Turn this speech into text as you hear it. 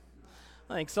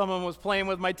I think someone was playing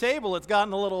with my table. It's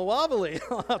gotten a little wobbly.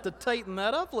 I'll have to tighten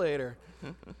that up later.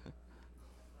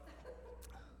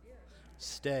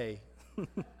 Stay.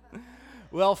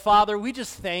 Well, Father, we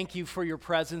just thank you for your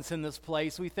presence in this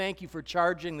place. We thank you for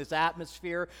charging this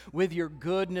atmosphere with your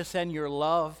goodness and your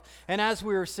love. And as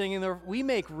we were singing there, we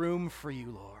make room for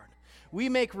you, Lord. We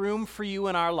make room for you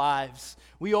in our lives.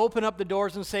 We open up the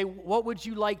doors and say, what would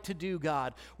you like to do,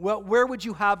 God? Where would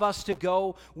you have us to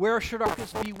go? Where should our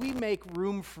focus be? We make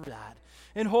room for that.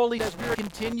 And Holy Spirit,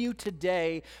 continue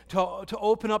today to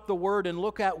open up the Word and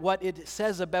look at what it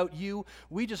says about you.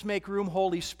 We just make room,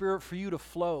 Holy Spirit, for you to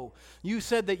flow. You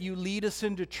said that you lead us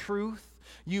into truth.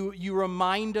 You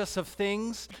remind us of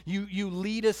things. You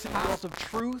lead us into paths of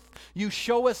truth. You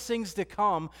show us things to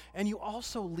come. And you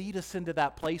also lead us into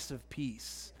that place of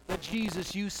peace. That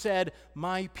Jesus, you said,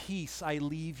 my peace I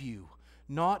leave you,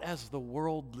 not as the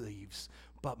world leaves,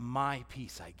 but my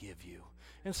peace I give you.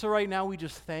 And so right now we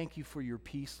just thank you for your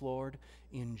peace, Lord,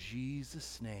 in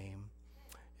Jesus' name.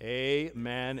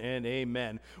 Amen and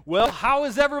amen. Well, how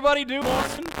is everybody doing?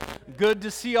 Good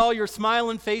to see all your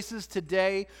smiling faces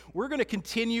today. We're going to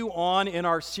continue on in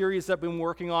our series that we've been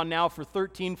working on now for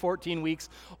 13, 14 weeks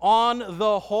on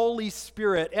the Holy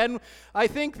Spirit. And I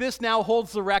think this now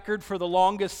holds the record for the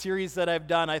longest series that I've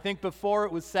done. I think before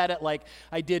it was set at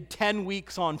I did 10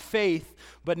 weeks on faith,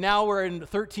 but now we're in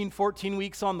 13, 14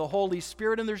 weeks on the Holy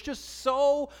Spirit, and there's just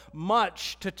so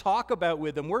much to talk about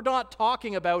with Him. We're not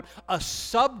talking about a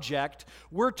subject,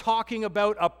 we're talking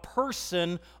about a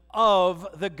person of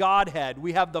the Godhead.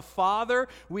 We have the Father,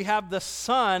 we have the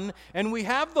Son, and we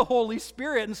have the Holy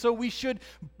Spirit, and so we should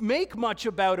make much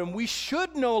about Him. We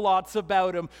should know lots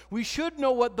about Him. We should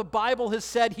know what the Bible has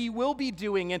said He will be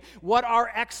doing and what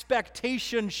our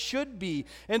expectation should be.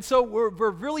 And so we're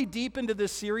really deep into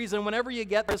this series, and whenever you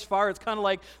get this far, it's kind of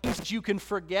like things that you can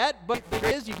forget, but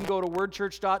there is. You can go to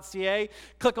wordchurch.ca,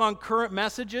 click on current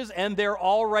messages, and they're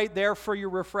all right there for your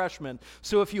refreshment.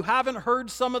 So if you haven't heard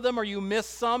some of them or you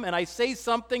missed some, and I say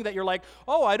something that you're like,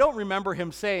 oh, I don't remember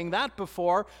him saying that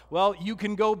before, well, you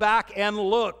can go back and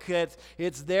look.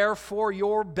 It's there for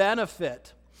your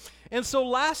benefit. And so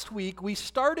last week, we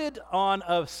started on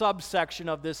a subsection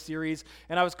of this series,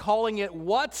 and I was calling it,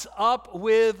 What's Up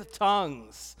with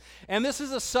Tongues? And this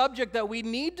is a subject that we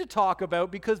need to talk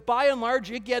about because by and large,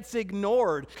 it gets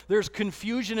ignored. There's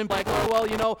confusion and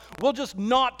we'll just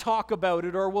not talk about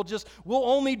it, or we'll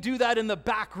only do that in the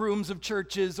back rooms of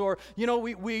churches, or,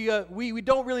 we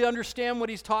don't really understand what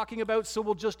he's talking about, so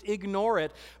we'll just ignore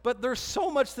it. But there's so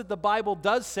much that the Bible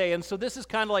does say, and so this is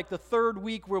kind of like the third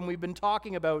week when we've been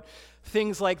talking about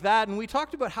things like that, and we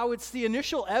talked about how it's the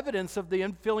initial evidence of the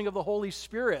infilling of the Holy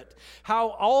Spirit, how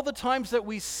all the times that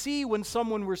we see when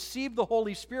someone received the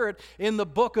Holy Spirit in the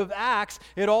book of Acts,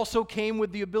 it also came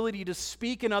with the ability to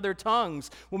speak in other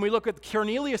tongues. When we look at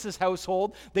Cornelius'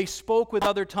 household, they spoke with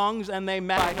other tongues and they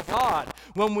magnified God.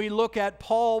 When we look at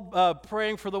Paul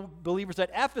praying for the believers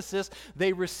at Ephesus,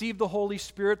 they received the Holy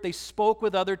Spirit, they spoke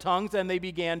with other tongues, and they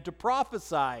began to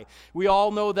prophesy. We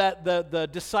all know that the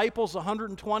disciples,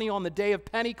 120 on the day of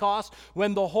Pentecost,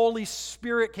 when the Holy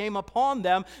Spirit came upon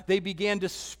them, they began to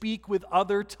speak with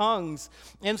other tongues.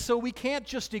 And so we can't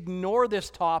just ignore this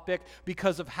topic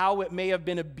because of how it may have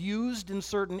been abused in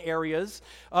certain areas,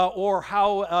 or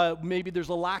how maybe there's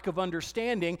a lack of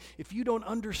understanding. If you don't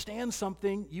understand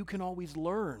something, you can always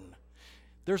learn.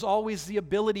 There's always the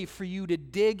ability for you to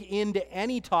dig into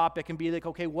any topic and be like,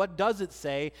 okay, what does it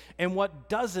say and what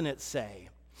doesn't it say?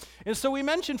 And so we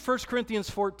mentioned 1 Corinthians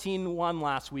 14:1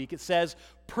 last week. It says,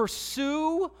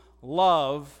 pursue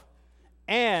love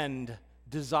and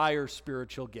desire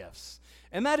spiritual gifts.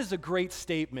 And that is a great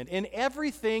statement. In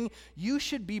everything, you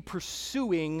should be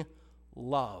pursuing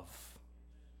love,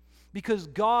 because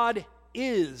God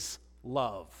is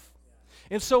love.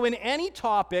 And so in any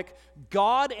topic,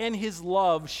 God and His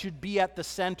love should be at the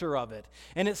center of it.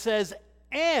 And it says,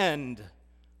 and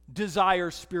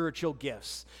desire spiritual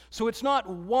gifts. So it's not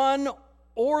one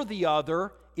or the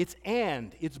other, it's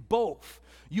and, it's both.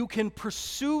 You can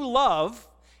pursue love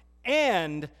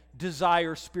and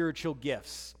desire spiritual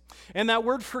gifts. And that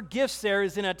word for gifts there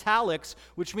is in italics,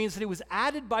 which means that it was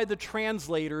added by the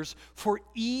translators for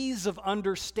ease of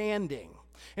understanding.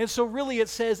 And so really it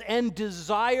says, and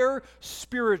desire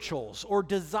spirituals, or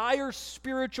desire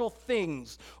spiritual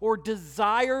things, or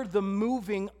desire the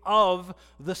moving of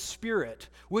the Spirit,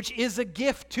 which is a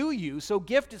gift to you. So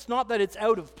gift, it's not that it's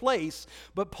out of place,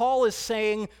 but Paul is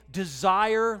saying,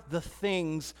 desire the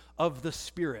things of the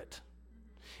Spirit.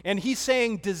 And he's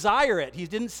saying desire it. He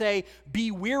didn't say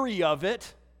be weary of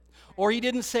it, or he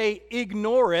didn't say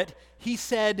ignore it. He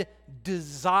said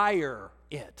desire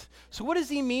it. So what does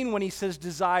he mean when he says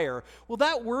desire? Well,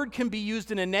 that word can be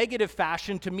used in a negative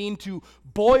fashion to mean to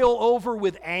boil over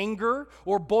with anger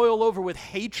or boil over with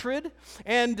hatred.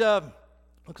 And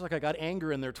looks like I got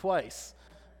anger in there twice.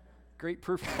 Great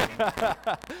proof.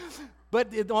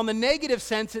 But on the negative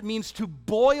sense, it means to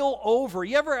boil over.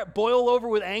 You ever boil over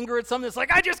with anger at something? It's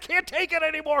like, I just can't take it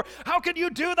anymore. How could you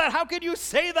do that? How could you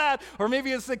say that? Or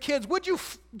maybe it's the kids. Would you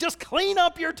just clean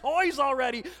up your toys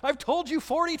already? I've told you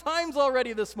 40 times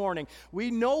already this morning.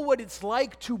 We know what it's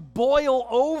like to boil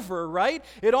over, right?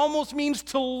 It almost means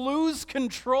to lose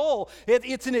control.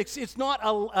 It's not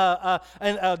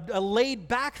a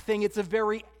laid-back thing. It's a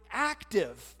very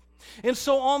active. And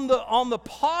so on the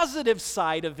positive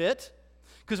side of it,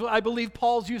 because I believe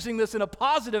Paul's using this in a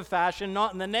positive fashion,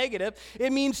 not in the negative,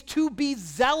 it means to be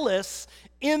zealous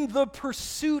in the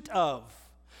pursuit of,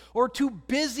 or to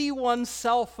busy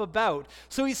oneself about.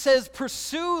 So he says,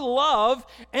 pursue love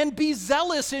and be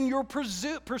zealous in your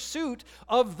pursuit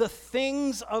of the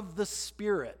things of the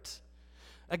Spirit.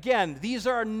 Again, these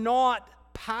are not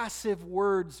passive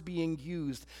words being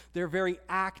used. They're very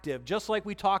active, just like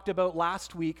we talked about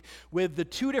last week with the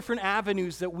two different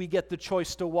avenues that we get the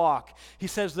choice to walk. He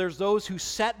says there's those who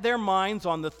set their minds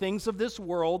on the things of this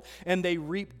world and they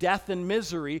reap death and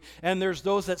misery, and there's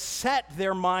those that set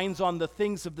their minds on the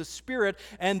things of the Spirit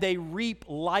and they reap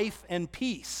life and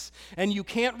peace. And you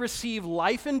can't receive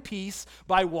life and peace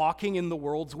by walking in the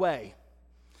world's way.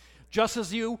 Just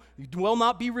as you will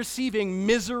not be receiving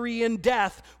misery and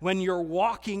death when you're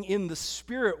walking in the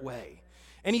Spirit way.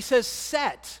 And he says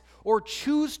set or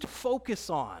choose to focus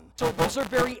on. So those are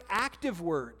very active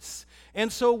words.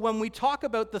 And so when we talk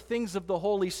about the things of the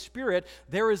Holy Spirit,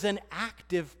 there is an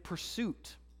active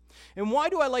pursuit. And why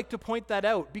do I like to point that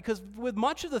out? Because with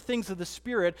much of the things of the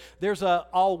Spirit, there's a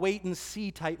I'll wait and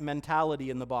see type mentality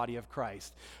in the body of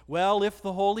Christ. Well, if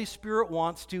the Holy Spirit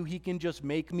wants to, he can just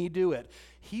make me do it.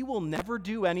 He will never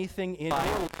do anything in your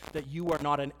life that you are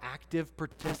not an active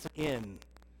participant in.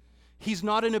 He's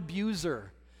not an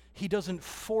abuser. He doesn't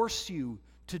force you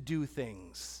to do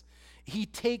things. He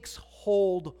takes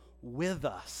hold with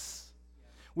us,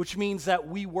 which means that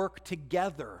we work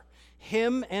together.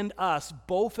 Him and us,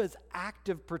 both as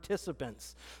active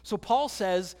participants. So Paul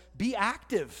says, be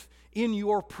active in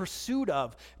your pursuit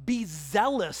of, be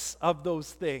zealous of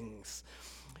those things.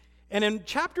 And in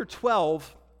chapter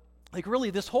 12, like really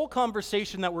this whole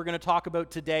conversation that we're going to talk about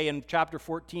today in chapter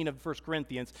 14 of 1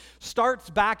 Corinthians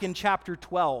starts back in chapter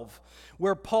 12,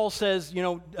 where Paul says,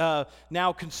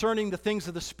 now concerning the things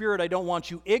of the Spirit, I don't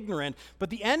want you ignorant. But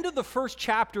the end of the first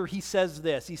chapter, he says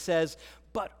this, he says,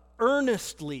 but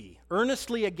earnestly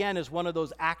again is one of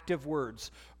those active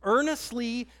words,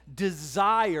 earnestly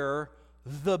desire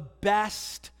the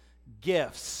best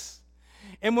gifts.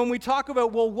 And when we talk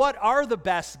about, well, what are the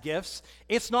best gifts?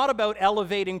 It's not about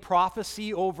elevating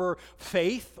prophecy over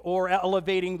faith or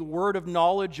elevating the word of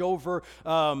knowledge over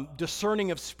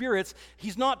discerning of spirits.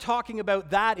 He's not talking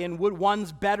about that in would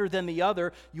one's better than the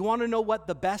other. You want to know what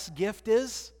the best gift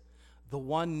is? The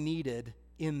one needed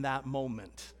in that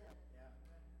moment.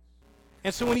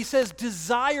 And so when he says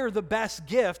desire the best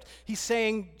gift, he's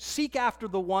saying seek after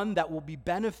the one that will be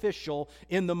beneficial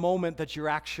in the moment that you're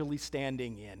actually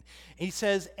standing in. And he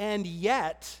says, and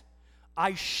yet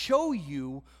I show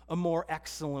you a more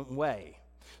excellent way.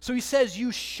 So he says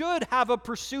you should have a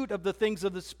pursuit of the things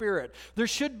of the Spirit. There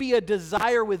should be a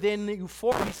desire within you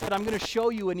for it. He said, I'm going to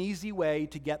show you an easy way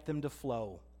to get them to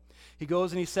flow. He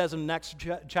goes and he says in next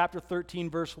chapter 13,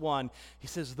 verse 1, he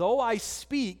says, though I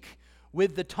speak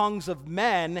with the tongues of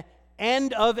men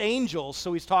and of angels.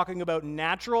 So he's talking about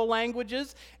natural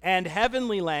languages and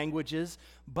heavenly languages,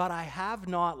 but I have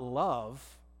not love.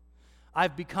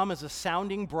 I've become as a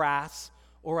sounding brass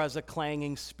or as a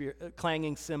clanging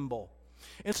cymbal.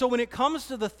 And so when it comes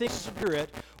to the things of the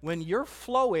Spirit, when you're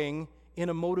flowing in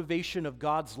a motivation of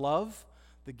God's love,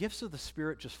 the gifts of the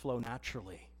Spirit just flow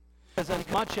naturally. Because as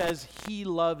much as He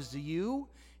loves you,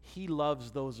 He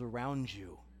loves those around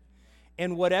you.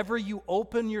 And whatever you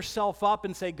open yourself up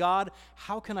and say, God,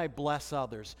 how can I bless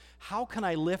others? How can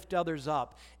I lift others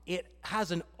up? It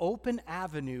has an open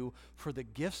avenue for the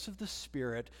gifts of the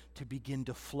Spirit to begin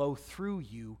to flow through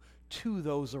you to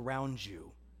those around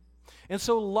you. And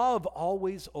so love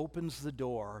always opens the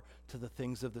door to the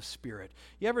things of the Spirit.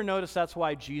 You ever notice that's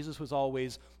why Jesus was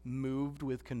always moved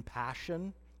with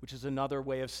compassion, which is another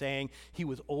way of saying he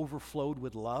was overflowed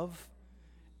with love,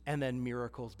 and then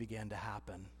miracles began to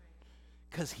happen.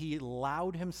 Because he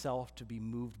allowed himself to be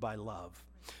moved by love.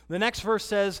 The next verse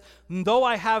says, though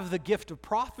I have the gift of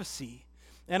prophecy,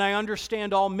 and I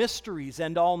understand all mysteries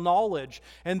and all knowledge,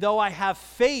 and though I have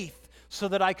faith so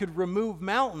that I could remove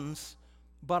mountains,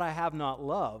 but I have not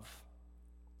love,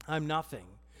 I'm nothing.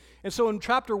 And so in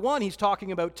chapter 1, he's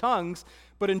talking about tongues,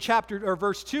 but in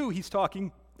verse 2, he's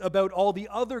talking about all the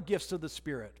other gifts of the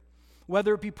Spirit,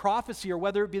 whether it be prophecy or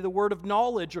whether it be the word of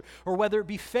knowledge or whether it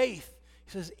be faith.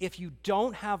 He says, if you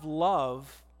don't have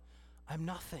love, I'm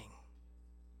nothing.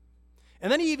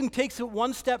 And then he even takes it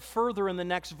one step further in the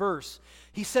next verse.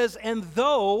 He says, and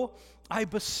though I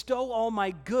bestow all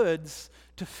my goods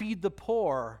to feed the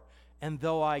poor, and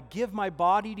though I give my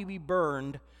body to be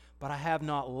burned, but I have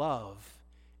not love,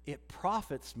 it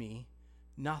profits me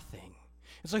nothing.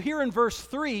 And so here in verse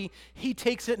 3, he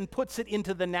takes it and puts it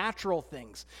into the natural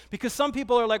things. Because some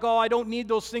people are like, oh, I don't need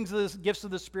those things, the gifts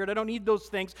of the Spirit. I don't need those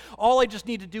things. All I just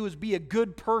need to do is be a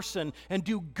good person and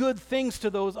do good things to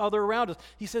those other around us.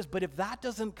 He says, but if that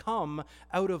doesn't come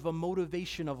out of a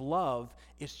motivation of love,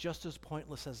 it's just as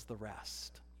pointless as the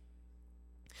rest.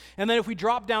 And then if we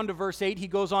drop down to verse 8, he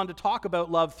goes on to talk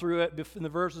about love through it in the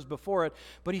verses before it.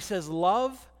 But he says,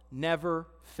 love never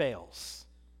fails.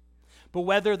 But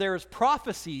whether there is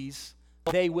prophecies,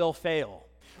 they will fail.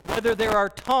 Whether there are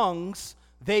tongues,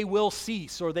 they will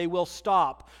cease or they will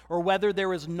stop. Or whether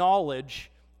there is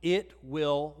knowledge, it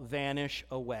will vanish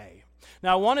away.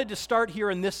 Now, I wanted to start here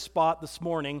in this spot this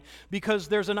morning because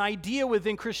there's an idea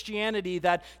within Christianity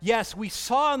that, yes, we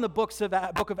saw in the book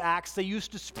of Acts they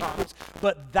used to speak,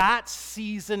 but that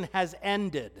season has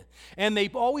ended. And they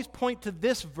always point to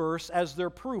this verse as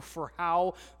their proof for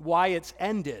why it's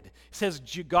ended. It says,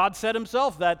 God said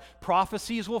himself that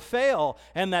prophecies will fail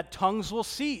and that tongues will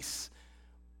cease.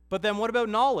 But then what about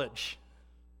knowledge?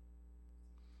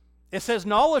 It says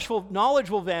knowledge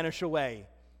will vanish away.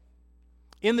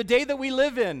 In the day that we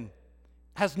live in,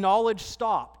 has knowledge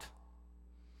stopped?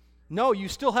 No, you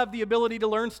still have the ability to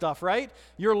learn stuff, right?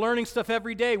 You're learning stuff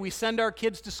every day. We send our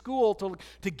kids to school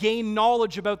to gain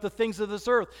knowledge about the things of this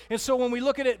earth. And so when we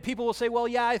look at it, people will say, well,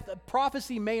 yeah,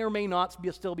 prophecy may or may not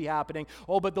still be happening.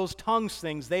 Oh, but those tongues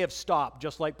things, they have stopped,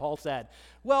 just like Paul said.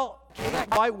 Well,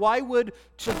 why would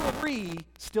 3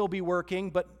 still be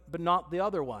working, but not the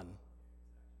other one?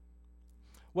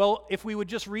 Well, if we would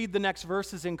just read the next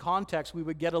verses in context, we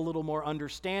would get a little more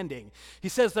understanding. He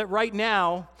says that right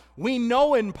now, we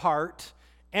know in part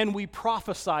and we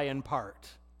prophesy in part.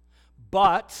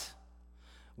 But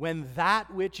when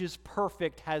that which is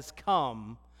perfect has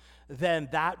come, then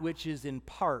that which is in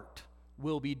part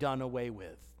will be done away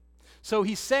with. So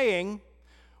he's saying,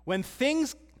 when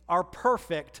things are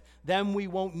perfect, then we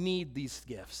won't need these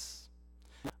gifts.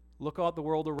 Look out the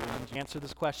world around. Answer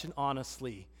this question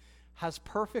honestly. Has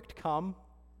perfect come?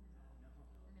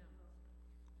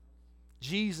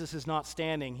 Jesus is not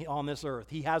standing on this earth.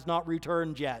 He has not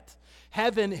returned yet.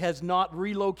 Heaven has not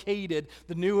relocated.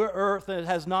 The new earth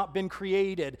has not been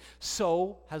created.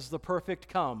 So has the perfect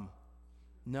come?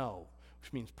 No.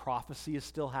 Which means prophecy is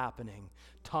still happening.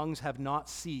 Tongues have not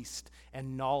ceased,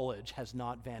 and knowledge has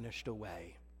not vanished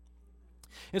away.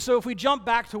 And so if we jump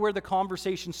back to where the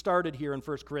conversation started here in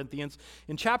 1 Corinthians,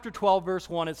 in chapter 12, verse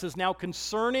 1, it says, now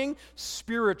concerning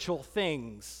spiritual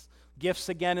things, gifts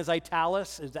again is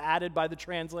italics, is added by the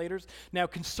translators. Now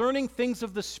concerning things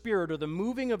of the Spirit or the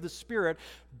moving of the Spirit,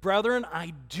 brethren,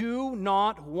 I do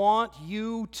not want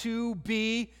you to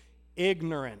be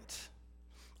ignorant.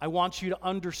 I want you to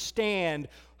understand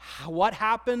what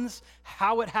happens,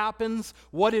 how it happens,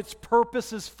 what its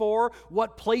purpose is for,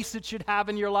 what place it should have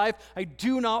in your life. I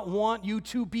do not want you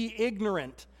to be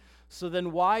ignorant. So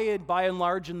then why, by and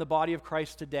large, in the body of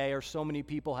Christ today, are so many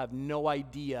people have no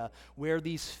idea where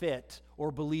these fit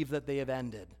or believe that they have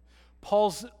ended?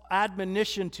 Paul's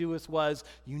admonition to us was,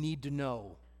 you need to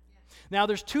know. Now,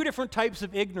 there's 2 different types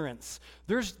of ignorance.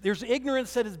 There's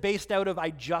ignorance that is based out of, I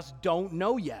just don't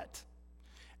know yet.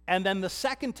 And then the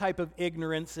second type of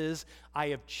ignorance is, I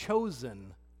have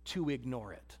chosen to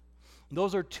ignore it.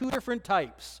 Those are 2 different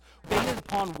types, based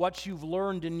upon what you've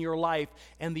learned in your life,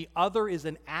 and the other is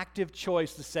an active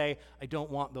choice to say, I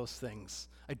don't want those things.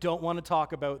 I don't want to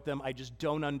talk about them. I just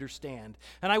don't understand.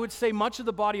 And I would say much of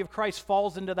the body of Christ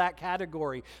falls into that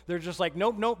category. They're just like,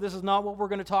 nope, this is not what we're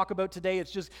going to talk about today.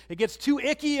 It gets too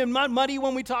icky and muddy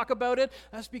when we talk about it.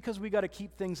 That's because we got to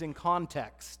keep things in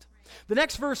context. The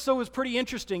next verse, though, is pretty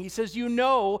interesting. He says, you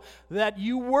know that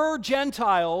you were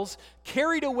Gentiles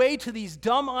carried away to these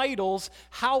dumb idols,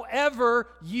 however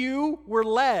you were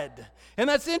led. And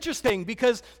that's interesting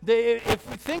because if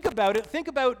we think about it, think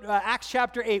about Acts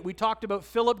chapter 8. We talked about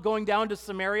Philip going down to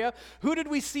Samaria. Who did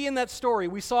we see in that story?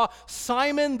 We saw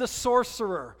Simon the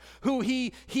sorcerer, who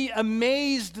he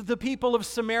amazed the people of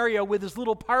Samaria with his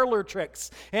little parlor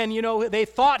tricks. And, they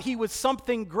thought he was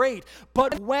something great.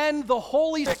 But when the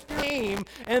Holy Spirit came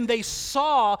and they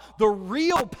saw the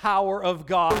real power of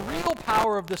God, the real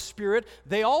power of the Spirit,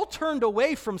 they all turned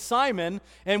away from Simon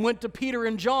and went to Peter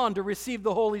and John to receive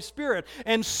the Holy Spirit.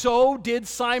 And so did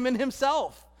Simon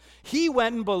himself. He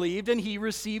went and believed, and he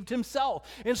received himself.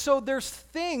 And so there's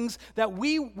things that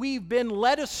we've been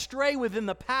led astray with in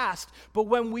the past, but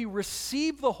when we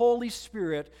receive the Holy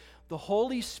Spirit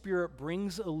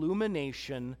brings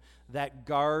illumination that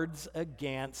guards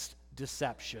against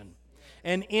deception.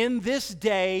 And in this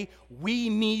day, we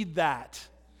need that.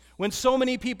 When so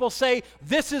many people say,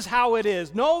 this is how it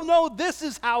is. No, this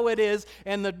is how it is.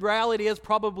 And the reality is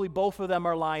probably both of them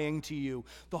are lying to you.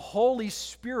 The Holy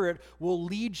Spirit will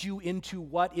lead you into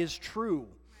what is true.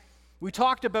 We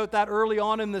talked about that early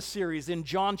on in this series in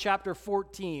John chapter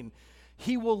 14.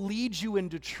 He will lead you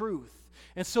into truth.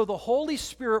 And so the Holy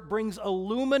Spirit brings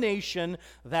illumination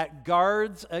that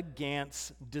guards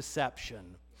against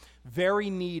deception.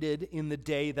 Very needed in the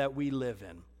day that we live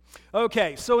in.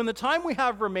 Okay, so in the time we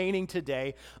have remaining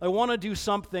today, I want to do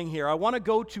something here. I want to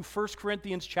go to 1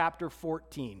 Corinthians chapter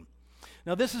 14.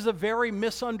 Now, this is a very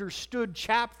misunderstood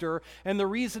chapter, and the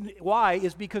reason why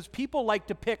is because people like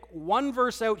to pick one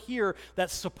verse out here that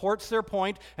supports their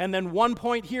point, and then one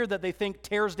point here that they think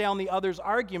tears down the other's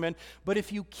argument. But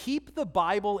if you keep the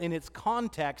Bible in its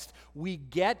context, we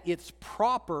get its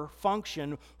proper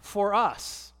function for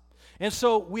us. And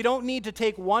so we don't need to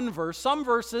take one verse. Some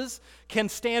verses can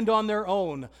stand on their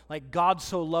own, like God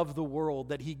so loved the world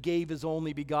that he gave his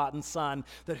only begotten Son,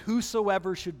 that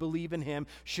whosoever should believe in him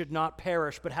should not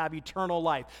perish but have eternal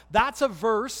life. That's a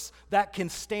verse that can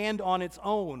stand on its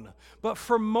own. But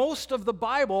for most of the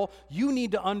Bible, you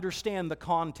need to understand the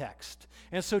context.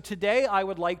 And so today I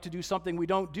would like to do something we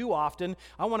don't do often.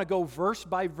 I want to go verse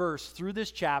by verse through this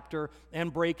chapter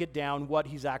and break it down what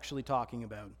he's actually talking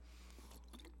about.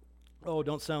 Oh,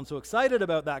 don't sound so excited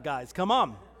about that, guys. Come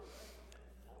on.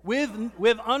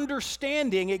 With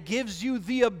understanding, it gives you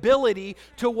the ability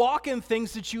to walk in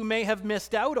things that you may have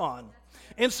missed out on.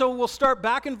 And so we'll start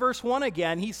back in verse 1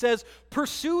 again. He says,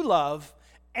 pursue love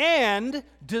and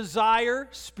desire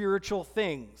spiritual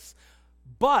things,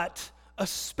 but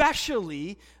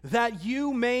especially that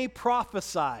you may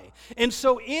prophesy. And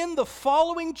so in the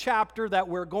following chapter that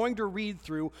we're going to read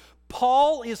through,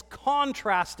 Paul is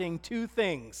contrasting two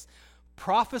things: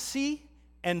 prophecy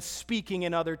and speaking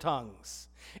in other tongues.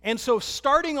 And so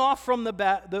starting off from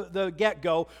the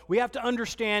get-go, we have to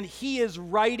understand he is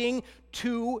writing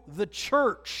to the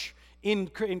church in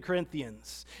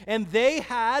Corinthians. And they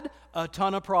had a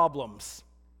ton of problems.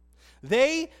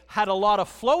 They had a lot of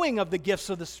flowing of the gifts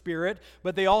of the Spirit,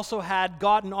 but they also had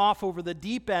gotten off over the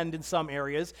deep end in some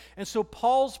areas. And so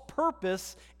Paul's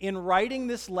purpose in writing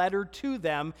this letter to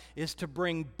them is to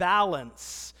bring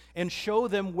balance and show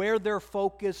them where their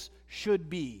focus should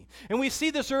be. And we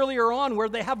see this earlier on where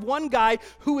they have one guy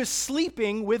who is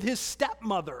sleeping with his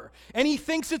stepmother, and he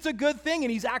thinks it's a good thing,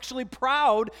 and he's actually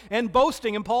proud and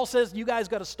boasting. And Paul says, you guys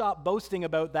got to stop boasting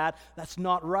about that. That's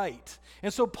not right.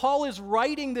 And so Paul is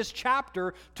writing this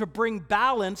chapter to bring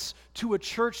balance to a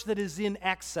church that is in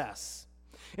excess.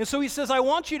 And so he says, I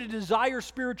want you to desire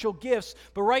spiritual gifts,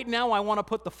 but right now I want to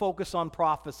put the focus on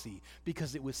prophecy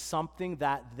because it was something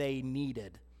that they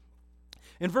needed.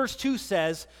 And verse 2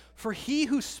 says, for he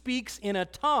who speaks in a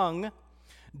tongue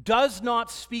does not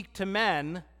speak to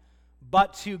men,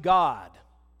 but to God.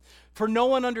 For no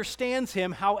one understands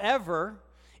him. However,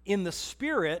 in the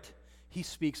Spirit, he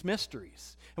speaks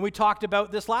mysteries. And we talked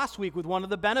about this last week with one of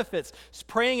the benefits.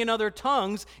 Praying in other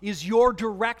tongues is your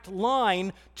direct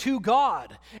line to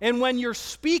God. And when you're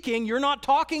speaking, you're not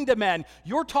talking to men.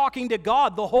 You're talking to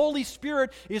God. The Holy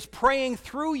Spirit is praying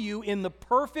through you in the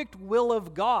perfect will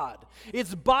of God.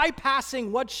 It's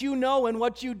bypassing what you know and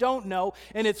what you don't know,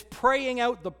 and it's praying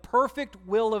out the perfect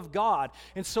will of God.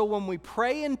 And so when we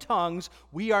pray in tongues,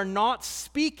 we are not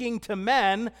speaking to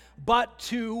men, but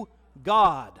to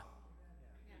God.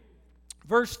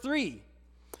 Verse 3,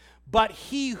 but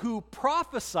he who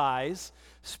prophesies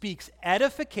speaks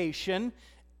edification,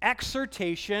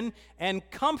 exhortation, and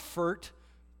comfort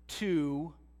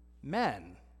to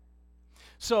men.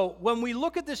 So when we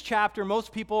look at this chapter,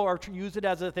 most people use it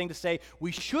as a thing to say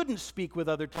we shouldn't speak with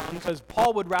other tongues because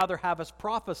Paul would rather have us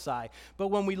prophesy. But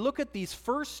when we look at these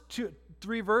first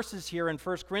three verses here in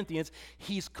 1 Corinthians,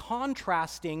 he's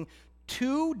contrasting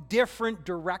two different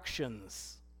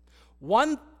directions.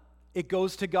 One, it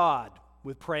goes to God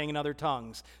with praying in other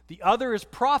tongues. The other is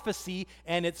prophecy,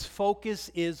 and its focus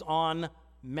is on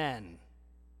men.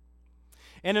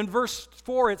 And in verse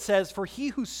 4 it says, "For he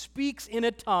who speaks in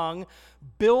a tongue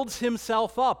builds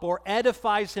himself up, or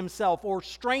edifies himself, or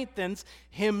strengthens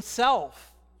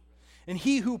himself. And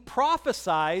he who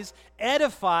prophesies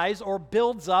edifies or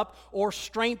builds up or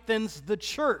strengthens the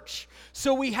church."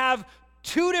 So we have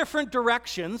two different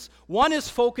directions. One is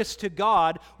focused to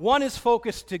God, one is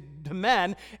focused to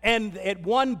men, and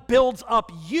one builds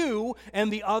up you,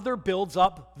 and the other builds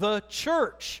up the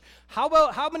church.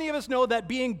 How many of us know that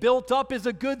being built up is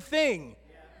a good thing?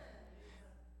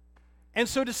 And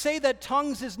so to say that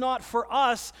tongues is not for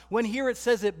us, when here it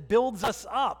says it builds us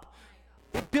up,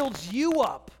 it builds you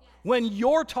up when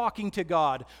you're talking to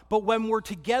God. But when we're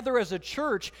together as a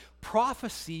church,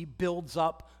 prophecy builds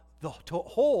up the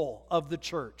whole of the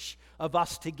church, of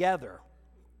us together.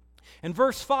 In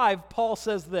verse 5, Paul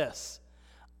says this,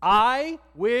 "I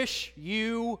wish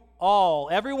you all,"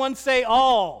 everyone say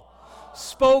all,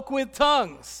 "spoke with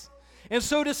tongues." And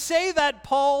so to say that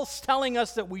Paul's telling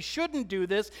us that we shouldn't do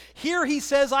this, here he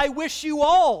says, "I wish you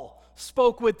all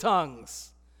spoke with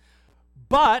tongues,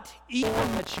 but even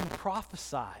that you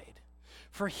prophesied.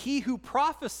 For he who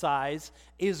prophesies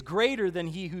is greater than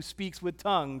he who speaks with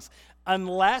tongues,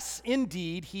 unless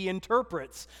indeed he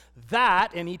interprets.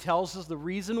 That," and he tells us the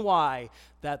reason why,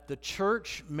 "that the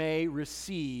church may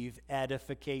receive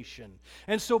edification."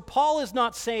 And so Paul is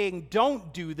not saying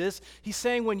don't do this. He's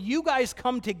saying when you guys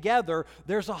come together,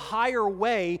 there's a higher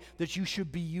way that you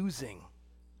should be using.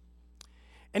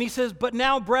 And he says, "But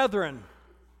now, brethren,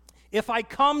 if I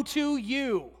come to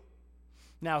you..."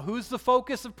 Now, who's the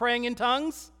focus of praying in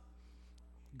tongues?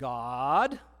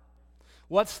 God.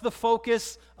 What's the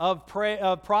focus of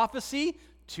prophecy?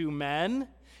 To men.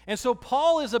 And so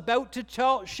Paul is about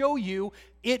to show you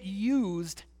it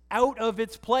used out of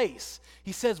its place.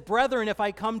 He says, "Brethren, if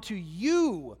I come to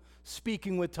you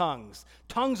speaking with tongues."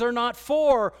 Tongues are not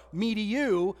for me to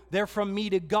you, they're from me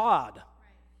to God.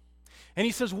 And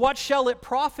he says, "What shall it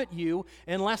profit you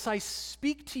unless I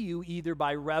speak to you either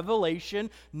by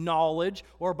revelation, knowledge,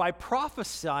 or by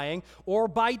prophesying, or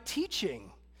by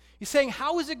teaching?" He's saying,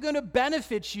 how is it going to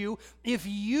benefit you if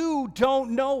you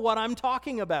don't know what I'm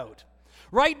talking about?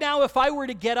 Right now, if I were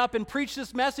to get up and preach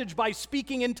this message by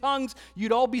speaking in tongues,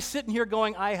 you'd all be sitting here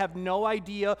going, "I have no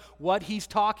idea what he's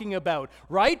talking about,"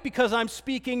 right? Because I'm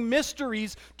speaking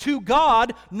mysteries to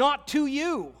God, not to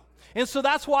you. And so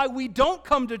that's why we don't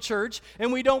come to church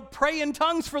and we don't pray in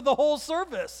tongues for the whole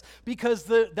service, because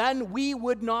then we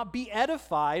would not be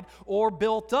edified or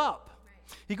built up.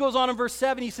 He goes on in verse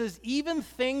 7, he says, "Even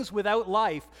things without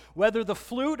life, whether the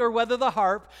flute or whether the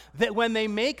harp, that when they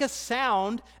make a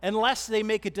sound, unless they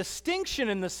make a distinction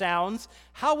in the sounds,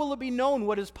 how will it be known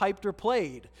what is piped or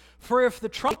played? For if the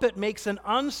trumpet makes an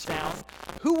unsound,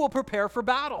 who will prepare for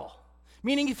battle?"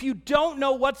 Meaning, if you don't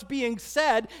know what's being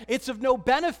said, it's of no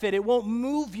benefit. It won't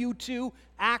move you to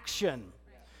action.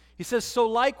 He says, "So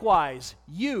likewise,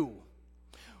 you,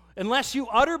 unless you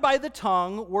utter by the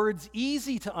tongue words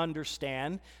easy to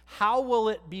understand, how will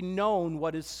it be known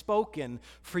what is spoken?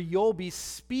 For you'll be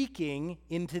speaking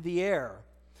into the air.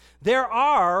 There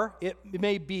are, it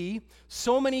may be,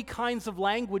 so many kinds of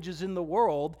languages in the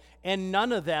world, and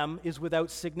none of them is without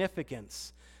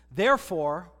significance.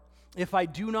 Therefore, if I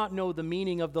do not know the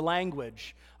meaning of the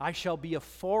language, I shall be a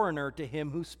foreigner to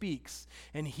him who speaks,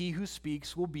 and he who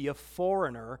speaks will be a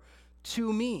foreigner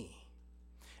to me."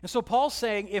 And so Paul's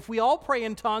saying, if we all pray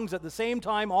in tongues at the same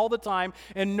time, all the time,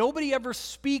 and nobody ever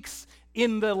speaks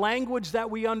in the language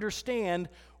that we understand,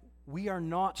 we are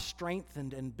not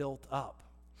strengthened and built up.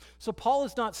 So Paul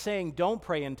is not saying don't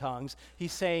pray in tongues.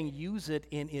 He's saying use it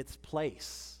in its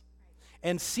place.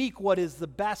 And seek what is the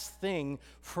best thing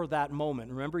for that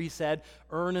moment. Remember, he said,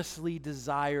 earnestly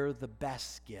desire the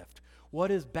best gift.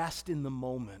 What is best in the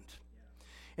moment?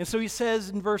 And so he says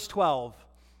in verse 12,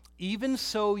 "Even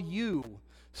so you,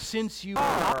 since you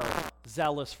are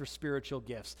zealous for spiritual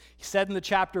gifts." He said in the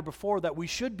chapter before that we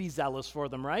should be zealous for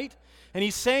them, right? And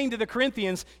he's saying to the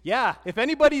Corinthians, yeah, if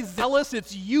anybody's zealous,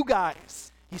 it's you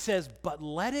guys. He says, "But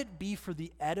let it be for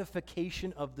the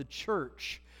edification of the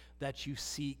church that you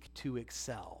seek to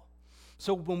excel."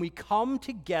 So when we come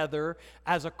together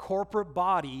as a corporate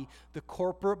body, the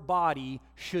corporate body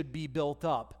should be built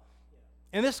up.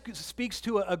 And this speaks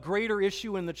to a greater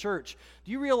issue in the church.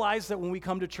 Do you realize that when we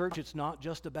come to church, it's not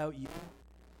just about you?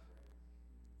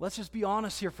 Let's just be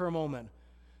honest here for a moment.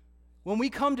 When we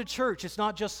come to church, it's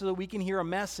not just so that we can hear a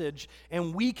message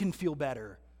and we can feel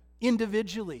better.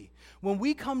 individually. When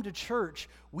we come to church,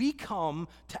 we come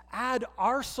to add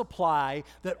our supply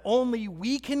that only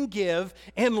we can give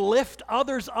and lift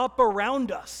others up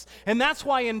around us. And that's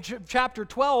why in chapter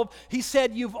 12, he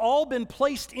said, you've all been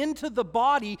placed into the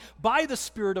body by the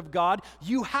Spirit of God.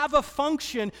 You have a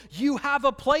function. You have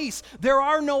a place. There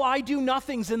are no I do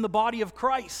nothings in the body of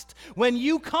Christ. When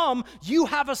you come, you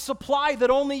have a supply that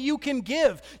only you can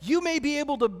give. You may be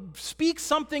able to speak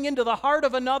something into the heart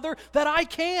of another that I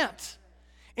can't.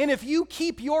 And if you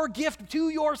keep your gift to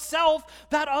yourself,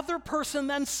 that other person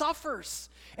then suffers.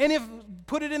 And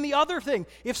put it in the other thing,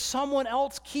 if someone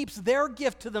else keeps their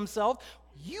gift to themselves,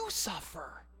 you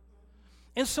suffer.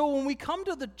 And so when we come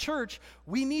to the church,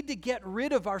 we need to get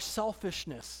rid of our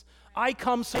selfishness. I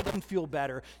come so I can feel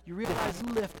better. You realize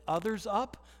you lift others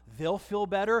up, they'll feel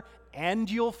better, and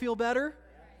you'll feel better.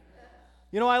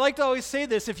 You know, I like to always say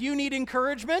this, if you need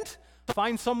encouragement,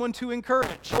 find someone to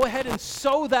encourage. Go ahead and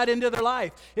sow that into their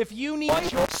life. If you need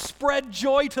joy, spread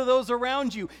joy to those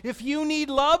around you. If you need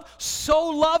love, sow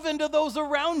love into those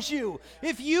around you.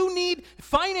 If you need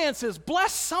finances,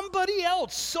 bless somebody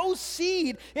else. Sow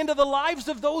seed into the lives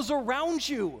of those around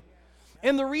you.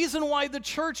 And the reason why the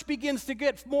church begins to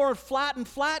get more flat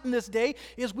in this day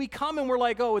is we come and we're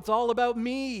like, oh, it's all about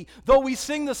me. Though we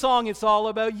sing the song, it's all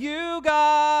about you,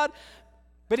 God.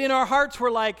 But in our hearts,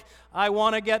 we're like, I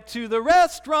want to get to the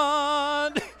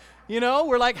restaurant. You know,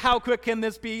 we're like, how quick can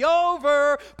this be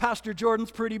over? Pastor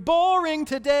Jordan's pretty boring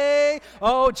today.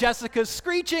 Oh, Jessica's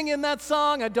screeching in that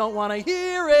song. I don't want to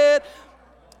hear it.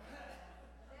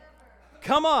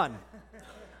 Come on.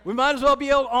 We might as well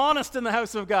be honest in the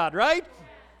house of God, right?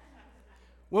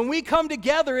 When we come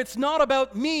together, it's not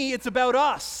about me, it's about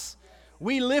us.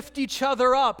 We lift each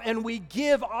other up and we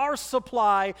give our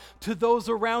supply to those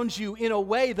around you in a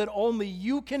way that only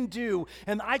you can do.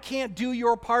 And I can't do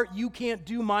your part, you can't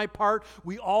do my part.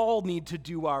 We all need to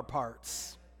do our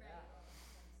parts.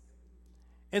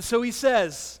 And so he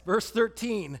says, verse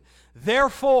 13,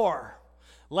 therefore,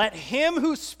 let him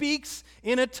who speaks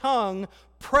in a tongue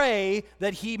pray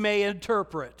that he may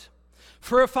interpret.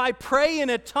 For if I pray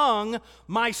in a tongue,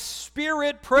 my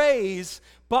spirit prays,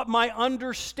 but my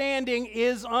understanding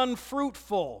is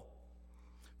unfruitful.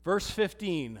 Verse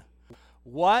 15,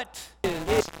 what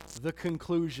is the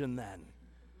conclusion then?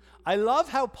 I love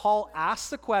how Paul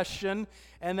asks the question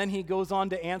and then he goes on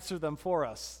to answer them for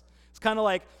us. It's kind of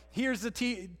like, here's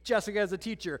Jessica as a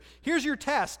teacher, here's your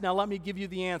test, now let me give you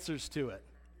the answers to it.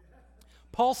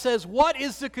 Paul says, what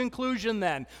is the conclusion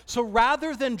then? So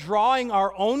rather than drawing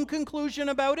our own conclusion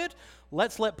about it,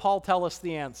 let's let Paul tell us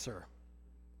the answer.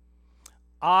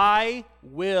 I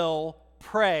will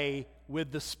pray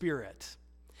with the Spirit,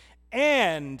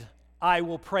 and I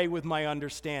will pray with my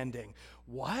understanding.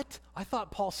 What? I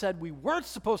thought Paul said we weren't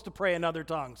supposed to pray in other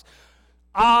tongues.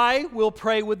 I will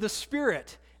pray with the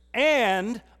Spirit,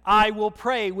 and I will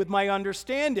pray with my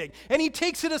understanding. And he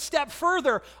takes it a step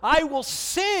further. I will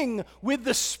sing with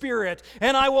the Spirit,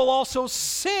 and I will also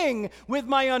sing with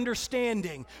my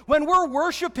understanding. When we're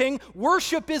worshiping,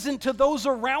 worship isn't to those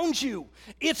around you.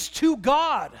 It's to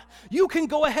God. You can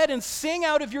go ahead and sing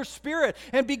out of your spirit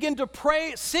and begin to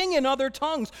pray, sing in other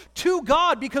tongues to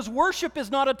God, because worship is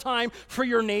not a time for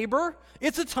your neighbor.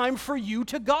 It's a time for you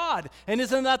to God. And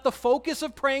isn't that the focus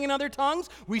of praying in other tongues?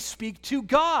 We speak to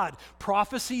God.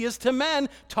 Prophecy is to men,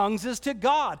 tongues is to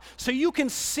God. So you can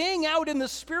sing out in the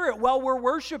Spirit while we're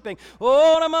worshiping.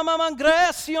 Oh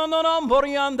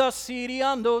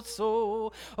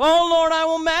Lord, I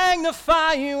will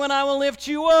magnify you and I will lift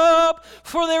you up,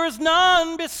 for there is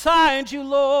none beside you,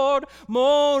 Lord.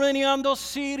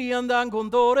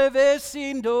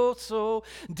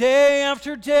 Day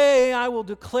after day I will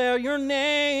declare your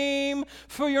name,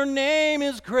 for your name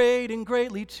is great and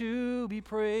greatly to be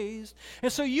praised.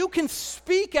 And so you can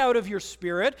speak out of your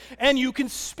spirit and you can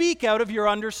speak out of your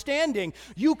understanding.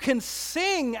 You can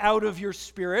sing out of your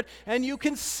spirit and you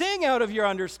can sing out of your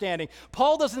understanding.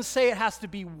 Paul doesn't say it has to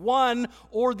be one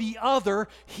or the other.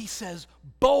 He says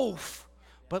both,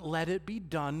 but let it be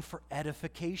done for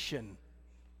edification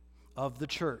of the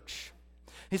church.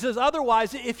 He says,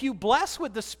 otherwise, if you bless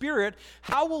with the Spirit,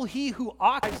 how will he who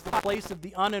occupies the place of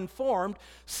the uninformed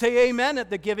say amen at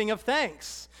the giving of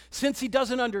thanks, since he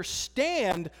doesn't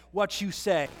understand what you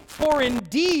say? For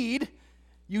indeed,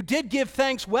 you did give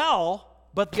thanks well,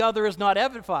 but the other is not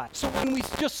edified. So when we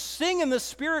just sing in the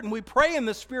Spirit and we pray in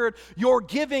the Spirit, you're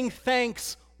giving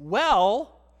thanks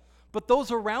well, but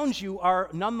those around you are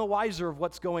none the wiser of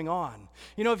what's going on.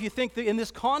 You know, if you think that in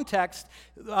this context,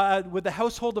 with the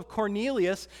household of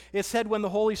Cornelius, it said when the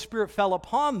Holy Spirit fell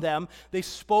upon them, they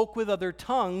spoke with other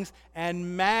tongues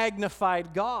and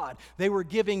magnified God. They were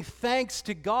giving thanks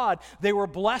to God. They were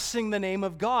blessing the name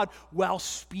of God while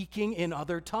speaking in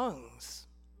other tongues.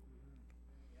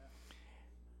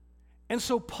 And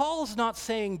so Paul's not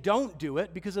saying don't do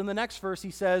it, because in the next verse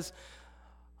he says,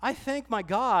 I thank my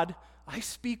God, I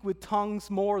speak with tongues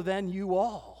more than you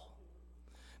all.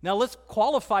 Now let's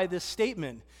qualify this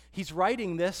statement. He's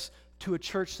writing this to a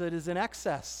church that is in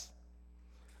excess,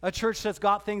 a church that's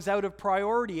got things out of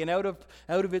priority and out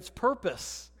of its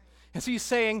purpose. And so he's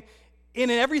saying, in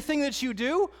everything that you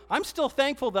do, I'm still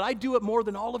thankful that I do it more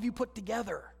than all of you put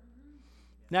together.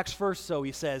 Next verse, so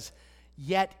he says,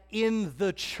 yet in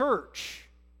the church,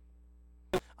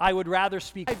 I would rather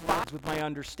speak words with my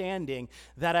understanding,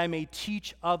 that I may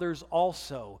teach others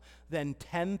also, than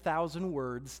 10,000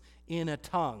 words in a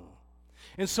tongue.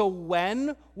 And so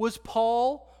when was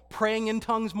Paul praying in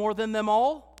tongues more than them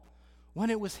all? When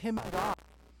it was him and God.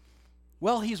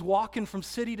 Well, he's walking from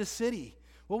city to city.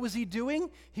 What was he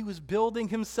doing? He was building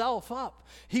himself up.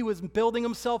 He was building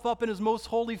himself up in his most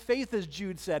holy faith, as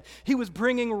Jude said. He was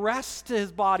bringing rest to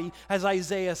his body, as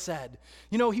Isaiah said.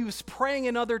 You know, he was praying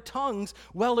in other tongues.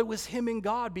 Well, it was him and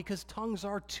God, because tongues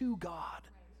are to God.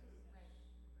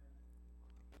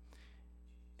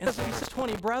 And so he says,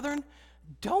 20, brethren,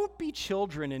 don't be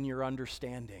children in your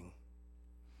understanding.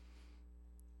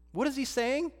 What is he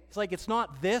saying? He's like, it's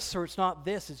not this or it's not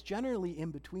this. It's generally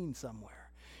in between somewhere.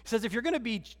 He says, if you're going to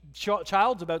be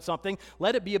childs about something,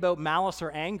 let it be about malice or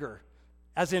anger,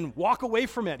 as in walk away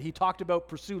from it. He talked about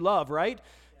pursue love, right?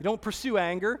 You don't pursue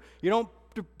anger. You don't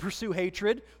pursue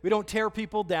hatred. We don't tear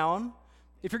people down.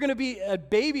 If you're going to be a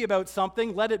baby about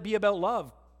something, let it be about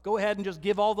love. Go ahead and just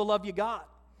give all the love you got.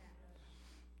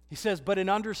 He says, but in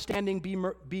understanding, be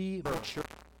mature.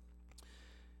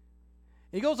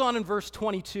 He goes on in verse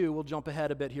 22. We'll jump ahead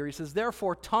a bit here. He says,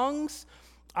 therefore, tongues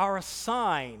are a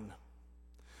sign,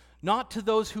 not to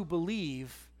those who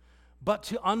believe, but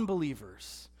to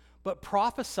unbelievers. But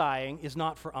prophesying is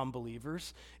not for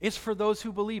unbelievers, it's for those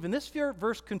who believe. And this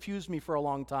verse confused me for a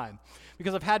long time,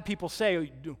 because I've had people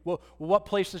say, well, what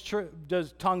place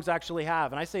does tongues actually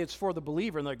have? And I say it's for the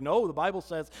believer. And they're like, no, the Bible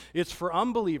says it's for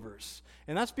unbelievers.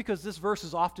 And that's because this verse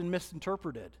is often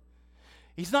misinterpreted.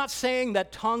 He's not saying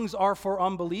that tongues are for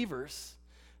unbelievers.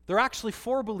 They're actually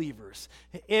for believers.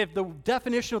 If the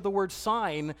definition of the word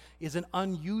sign is an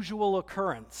unusual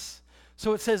occurrence.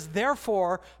 So it says,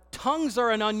 therefore, tongues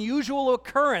are an unusual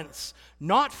occurrence,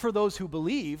 not for those who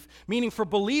believe, meaning for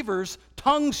believers,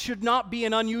 tongues should not be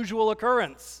an unusual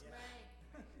occurrence.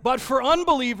 But for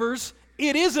unbelievers,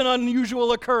 it is an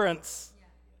unusual occurrence.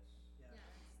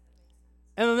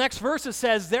 And the next verse it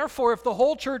says, therefore, if the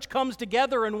whole church comes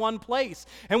together in one place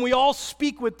and we all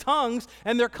speak with tongues,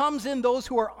 and there comes in those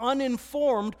who are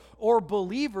uninformed or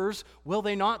believers, will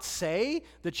they not say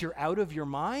that you're out of your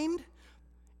mind?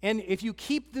 And if you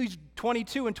keep these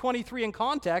 22 and 23 in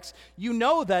context, you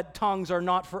know that tongues are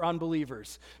not for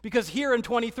unbelievers. Because here in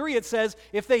 23 it says,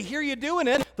 if they hear you doing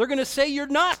it, they're going to say you're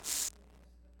nuts.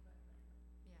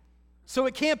 So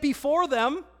it can't be for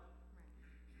them.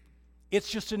 It's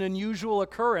just an unusual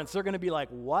occurrence. They're going to be like,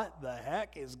 what the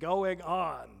heck is going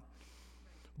on?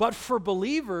 But for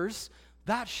believers,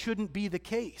 that shouldn't be the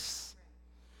case.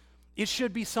 It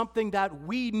should be something that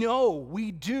we know,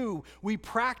 we do, we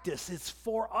practice. It's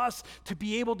for us to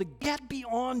be able to get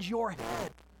beyond your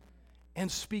head and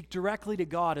speak directly to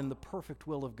God in the perfect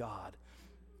will of God.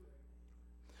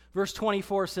 Verse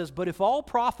 24 says, but if all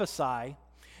prophesy,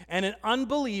 and an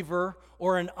unbeliever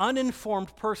or an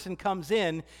uninformed person comes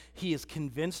in, he is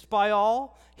convinced by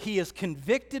all, he is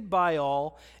convicted by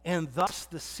all, and thus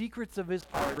the secrets of his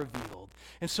heart are revealed.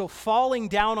 And so falling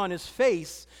down on his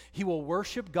face, he will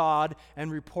worship God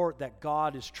and report that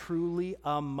God is truly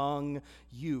among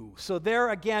you. So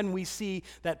there again we see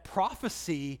that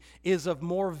prophecy is of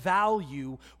more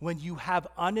value when you have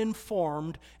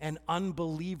uninformed and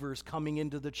unbelievers coming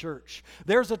into the church.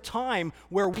 There's a time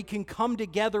where we can come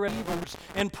together as believers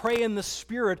and pray in the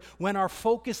Spirit when our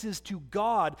focus is to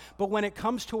God. But when it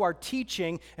comes to our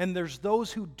teaching and there's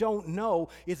those who don't know,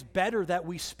 it's better that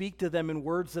we speak to them in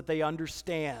words that they understand.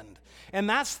 understand. And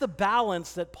that's the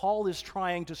balance that Paul is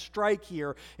trying to strike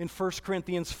here in 1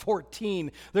 Corinthians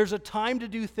 14. There's a time to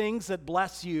do things that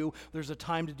bless you. There's a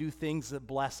time to do things that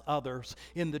bless others.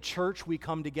 In the church, we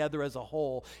come together as a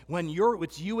whole. When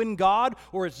it's you and God,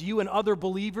 or it's you and other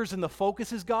believers and the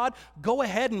focus is God, go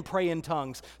ahead and pray in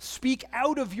tongues. Speak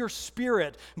out of your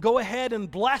spirit. Go ahead and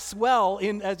bless well,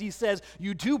 as he says,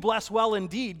 you do bless well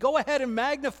indeed. Go ahead and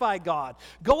magnify God.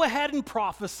 Go ahead and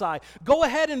prophesy. Go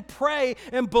ahead and pray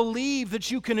and believe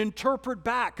that you can interpret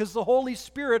back, because the Holy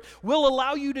Spirit will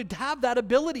allow you to have that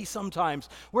ability sometimes,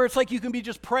 where it's like you can be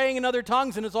just praying in other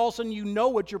tongues and it's all of a sudden you know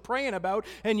what you're praying about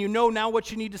and you know now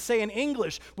what you need to say in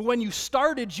English. But when you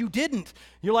started, you didn't.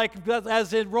 You're like,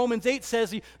 as in Romans 8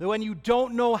 says, when you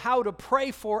don't know how to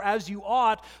pray for as you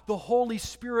ought, the Holy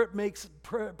Spirit makes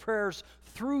prayers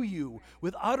through you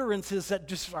with utterances that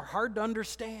just are hard to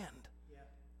understand.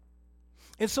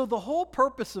 And so the whole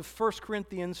purpose of 1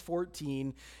 Corinthians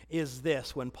 14 is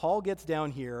this. When Paul gets down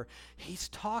here, he's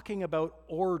talking about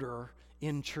order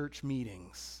in church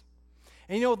meetings.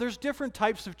 And there's different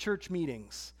types of church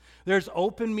meetings. There's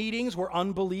open meetings where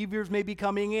unbelievers may be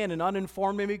coming in and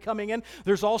uninformed may be coming in.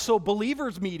 There's also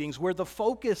believers meetings where the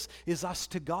focus is us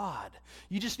to God.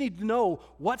 You just need to know,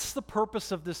 what's the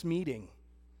purpose of this meeting?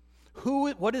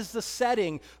 What is the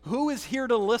setting? Who is here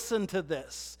to listen to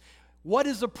this? What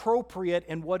is appropriate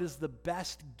and what is the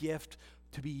best gift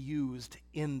to be used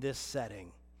in this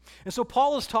setting? And so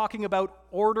Paul is talking about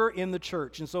order in the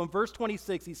church. And so in verse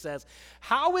 26 he says,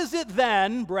 "How is it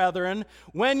then, brethren,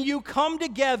 when you come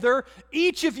together,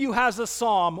 each of you has a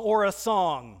psalm or a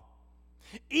song?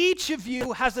 Each of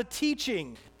you has a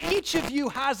teaching. Each of you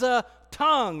has a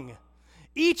tongue.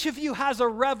 Each of you has a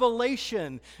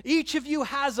revelation. Each of you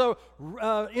has a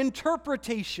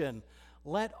interpretation.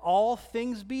 Let all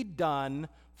things be done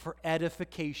for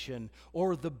edification,"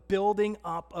 or the building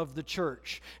up of the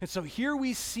church. And so here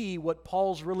we see what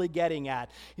Paul's really getting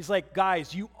at. He's like,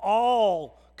 guys, you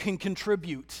all can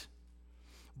contribute,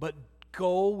 but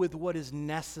go with what is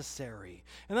necessary.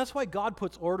 And that's why God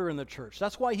puts order in the church.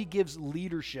 That's why he gives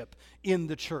leadership in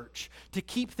the church, to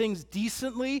keep things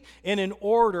decently and in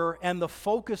order and the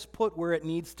focus put where it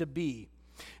needs to be.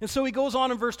 And so he goes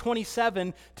on in verse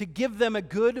 27 to give them a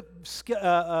good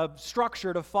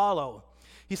structure to follow.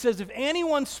 He says, "If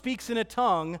anyone speaks in a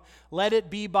tongue, let it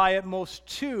be by at most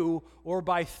 2 or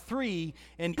by 3,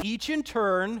 and each in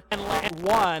turn, and let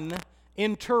one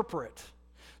interpret."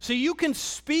 So you can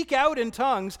speak out in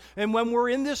tongues, and when we're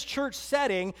in this church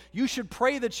setting, you should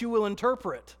pray that you will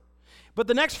interpret. But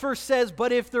the next verse says,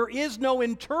 "But if there is no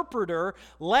interpreter,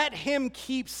 let him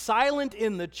keep silent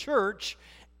in the church,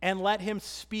 and let him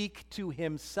speak to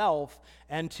himself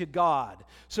and to God."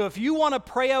 So if you want to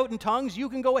pray out in tongues, you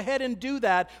can go ahead and do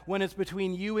that when it's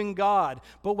between you and God.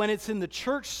 But when it's in the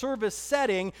church service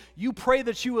setting, you pray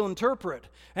that you will interpret.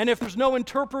 And if there's no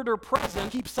interpreter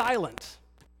present, keep silent.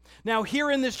 Now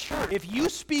here in this church, if you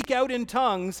speak out in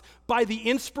tongues by the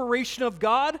inspiration of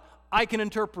God, I can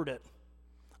interpret it.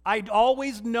 I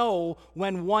always know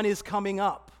when one is coming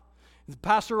up.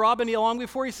 Pastor Robin, long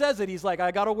before he says it, he's like,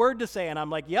 "I got a word to say." And I'm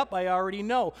like, "Yep, I already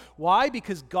know." Why?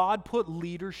 Because God put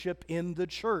leadership in the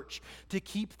church to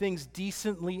keep things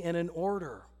decently and in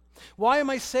order. Why am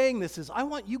I saying this? I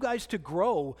want you guys to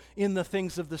grow in the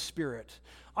things of the Spirit.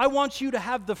 I want you to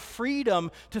have the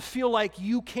freedom to feel like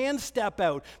you can step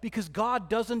out, because God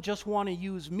doesn't just want to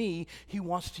use me, he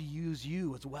wants to use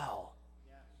you as well.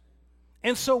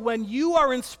 And so when you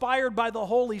are inspired by the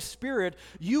Holy Spirit,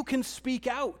 you can speak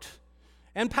out.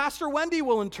 And Pastor Wendy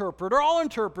will interpret, or I'll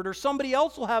interpret, or somebody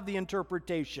else will have the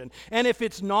interpretation. And if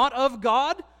it's not of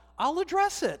God, I'll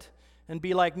address it and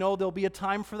be like, "No, there'll be a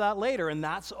time for that later," and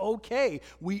that's okay.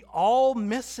 We all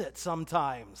miss it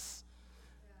sometimes.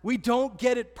 We don't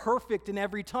get it perfect in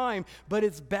every time, but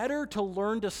it's better to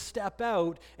learn to step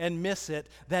out and miss it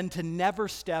than to never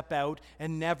step out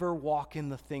and never walk in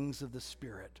the things of the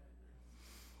Spirit.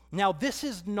 Now, this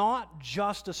is not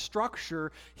just a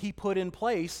structure he put in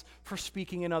place for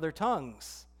speaking in other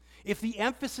tongues. If the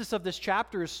emphasis of this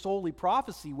chapter is solely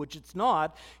prophecy, which it's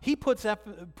not, he puts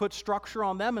structure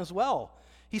on them as well.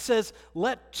 He says,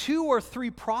 "Let 2 or 3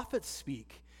 prophets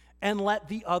speak, and let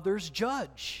the others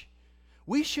judge."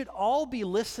 We should all be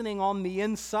listening on the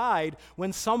inside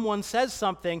when someone says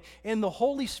something, and the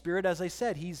Holy Spirit, as I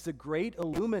said, he's the great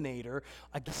illuminator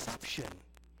of deception.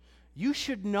 You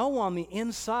should know on the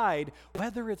inside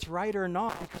whether it's right or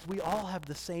not, because we all have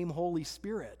the same Holy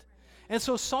Spirit. And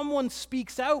so someone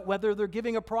speaks out, whether they're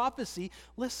giving a prophecy,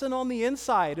 listen on the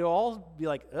inside. It'll all be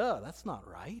like, that's not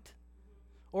right.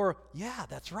 Or, yeah,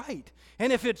 that's right.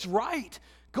 And if it's right,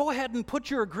 go ahead and put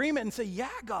your agreement and say, "Yeah,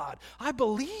 God, I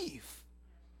believe."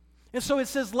 And so it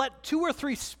says, let 2 or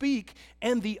 3 speak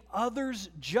and the others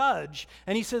judge.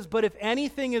 And he says, but if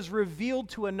anything is revealed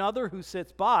to another who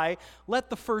sits by, let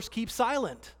the first keep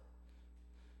silent.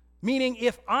 Meaning,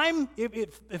 if I'm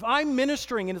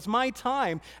ministering and it's my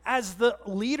time as the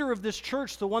leader of this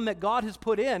church, the one that God has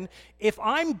put in, if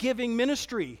I'm giving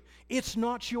ministry, it's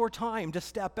not your time to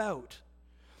step out.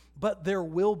 But there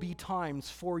will be times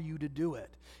for you to do it.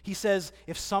 He says,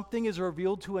 if something is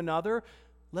revealed to another,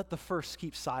 let the first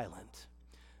keep silent.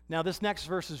 Now, this next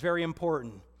verse is very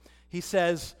important. He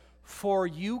says, for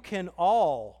you can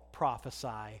all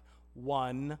prophesy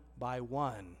one by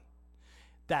one,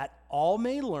 that all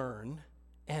may learn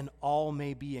and all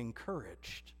may be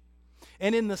encouraged.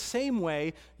 And in the same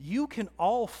way, you can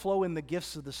all flow in the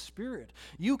gifts of the Spirit.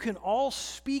 You can all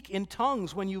speak in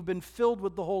tongues when you've been filled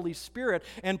with the Holy Spirit,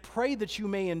 and pray that you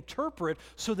may interpret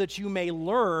so that you may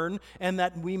learn and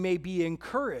that we may be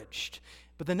encouraged.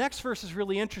 But the next verse is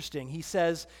really interesting. He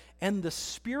says, and the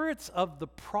spirits of the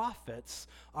prophets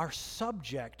are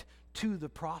subject to the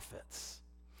prophets.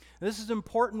 This is an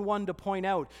important one to point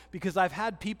out, because I've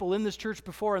had people in this church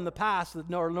before in the past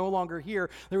that are no longer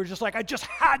here. They were just like, I just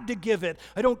had to give it.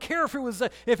 I don't care if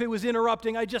it was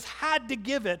interrupting. I just had to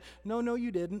give it. No,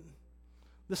 you didn't.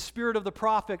 The spirit of the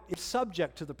prophet is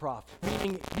subject to the prophet,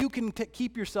 meaning you can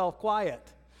keep yourself quiet.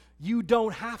 You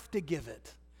don't have to give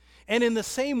it. And in the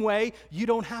same way, you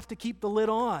don't have to keep the lid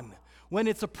on. When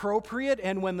it's appropriate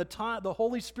and when the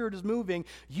Holy Spirit is moving,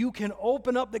 you can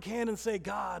open up the can and say,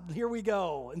 God, here we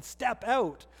go, and step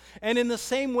out. And in the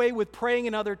same way with praying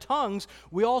in other tongues,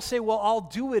 we all say, well, I'll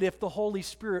do it if the Holy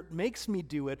Spirit makes me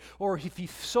do it, or if he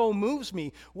so moves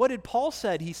me. What did Paul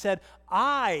say? He said,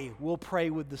 I will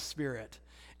pray with the Spirit.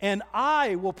 And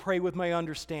I will pray with my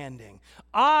understanding.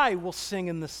 I will sing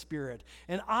in the Spirit.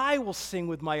 And I will sing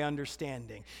with my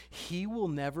understanding. He will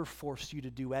never force you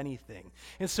to do anything.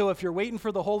 And so if you're waiting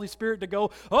for the Holy Spirit to go,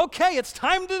 okay, it's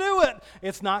time to do it,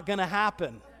 it's not going to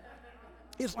happen.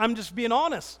 I'm just being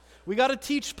honest. We got to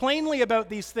teach plainly about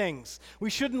these things. We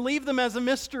shouldn't leave them as a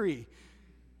mystery.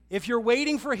 If you're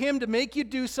waiting for him to make you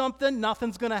do something,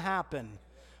 nothing's going to happen.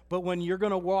 But when you're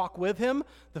going to walk with him,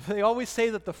 they always say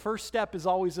that the first step is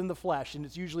always in the flesh, and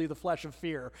it's usually the flesh of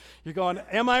fear. You're going,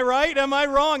 am I right? Am I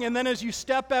wrong? And then as you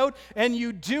step out and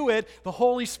you do it, the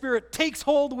Holy Spirit takes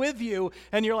hold with you,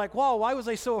 and you're like, wow, why was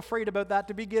I so afraid about that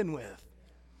to begin with?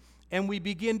 And we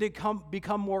begin to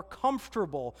become more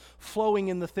comfortable flowing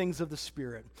in the things of the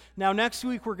Spirit. Now, next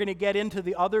week, we're going to get into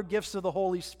the other gifts of the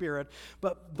Holy Spirit.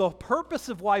 But the purpose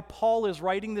of why Paul is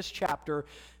writing this chapter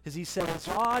is he says,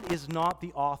 God is not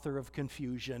the author of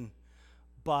confusion,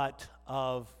 but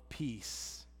of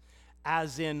peace,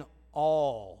 as in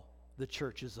all the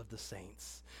churches of the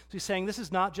saints. So he's saying, this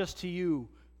is not just to you,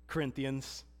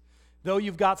 Corinthians. Though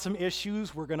you've got some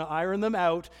issues, we're going to iron them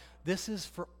out. This is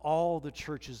for all the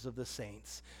churches of the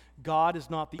saints. God is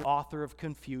not the author of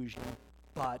confusion,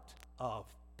 but of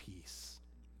peace.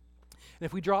 And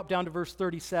if we drop down to verse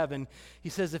 37, he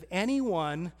says, if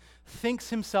anyone thinks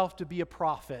himself to be a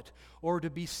prophet or to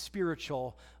be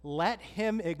spiritual, let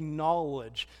him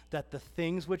acknowledge that the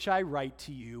things which I write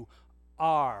to you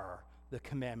are the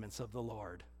commandments of the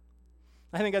Lord.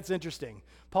 I think that's interesting.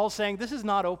 Paul's saying this is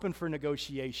not open for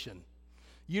negotiation.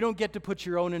 You don't get to put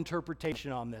your own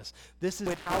interpretation on this. This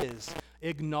is how it is.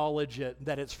 Acknowledge it,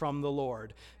 that it's from the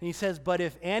Lord. And he says, but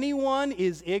if anyone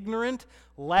is ignorant,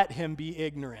 let him be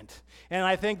ignorant. And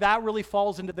I think that really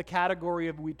falls into the category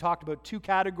of, we talked about 2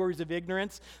 categories of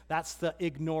ignorance. That's the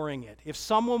ignoring it. If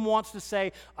someone wants to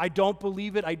say, I don't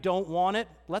believe it, I don't want it,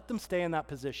 let them stay in that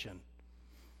position.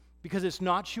 Because it's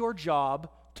not your job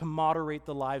to moderate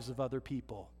the lives of other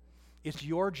people. It's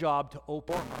your job to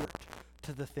open your heart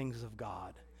to the things of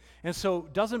God. And so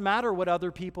it doesn't matter what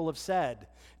other people have said.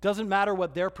 Doesn't matter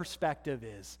what their perspective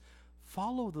is.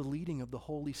 Follow the leading of the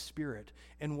Holy Spirit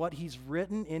and what he's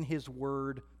written in his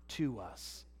word to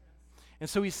us. And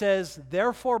so he says,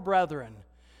 therefore, brethren,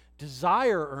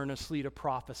 desire earnestly to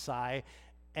prophesy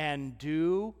and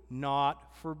do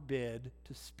not forbid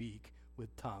to speak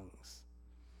with tongues.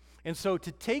 And so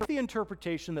to take the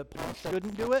interpretation that Paul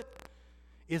shouldn't do it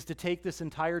is to take this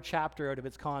entire chapter out of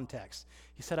its context.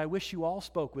 He said, I wish you all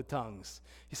spoke with tongues.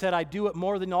 He said, I do it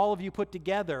more than all of you put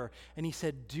together. And he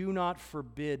said, do not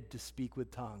forbid to speak with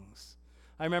tongues.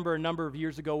 I remember a number of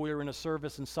years ago, we were in a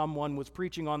service and someone was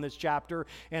preaching on this chapter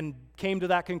and came to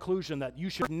that conclusion that you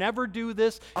should never do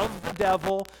this of the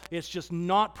devil. It's just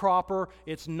not proper.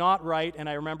 It's not right. And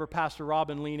I remember Pastor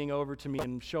Robin leaning over to me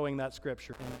and showing that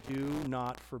scripture. Do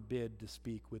not forbid to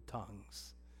speak with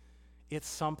tongues. It's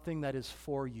something that is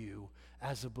for you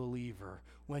as a believer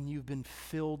when you've been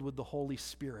filled with the Holy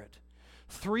Spirit.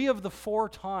 3 of the 4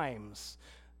 times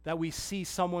that we see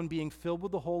someone being filled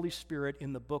with the Holy Spirit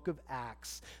in the book of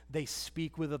Acts, they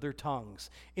speak with other tongues.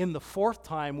 In the 4th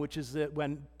time, which is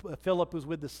when Philip was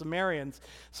with the Samaritans,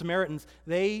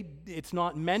 it's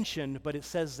not mentioned, but it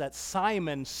says that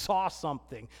Simon saw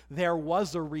something. There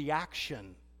was a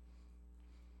reaction.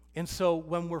 And so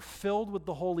when we're filled with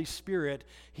the Holy Spirit,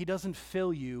 he doesn't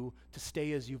fill you to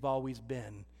stay as you've always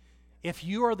been. If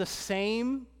you are the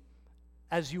same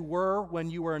as you were when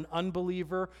you were an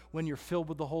unbeliever, when you're filled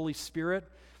with the Holy Spirit,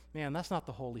 man, that's not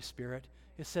the Holy Spirit.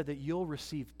 It said that you'll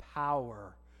receive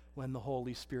power when the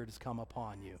Holy Spirit has come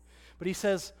upon you. But he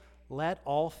says, let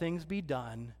all things be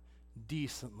done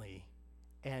decently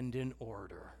and in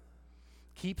order.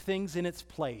 Keep things in its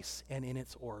place and in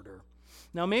its order.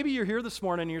 Now, maybe you're here this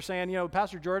morning and you're saying,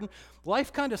 Pastor Jordan,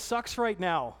 life kind of sucks right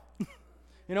now.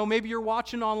 Maybe you're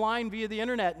watching online via the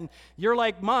internet and you're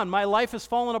like, man, my life is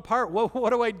falling apart. What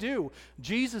do I do?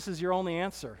 Jesus is your only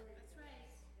answer.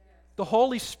 The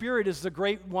Holy Spirit is the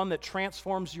great one that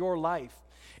transforms your life.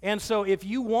 And so if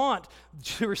you want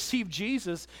to receive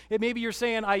Jesus, maybe you're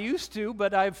saying, I used to,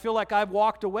 but I feel like I've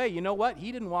walked away. You know what?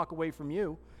 He didn't walk away from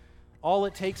you. All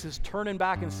it takes is turning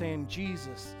back and saying,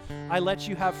 Jesus, I let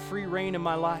you have free reign in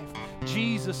my life.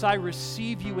 Jesus, I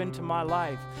receive you into my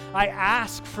life. I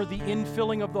ask for the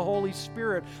infilling of the Holy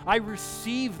Spirit. I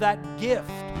receive that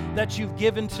gift that you've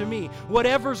given to me.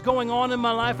 Whatever's going on in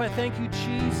my life, I thank you,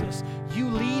 Jesus. You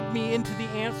lead me into the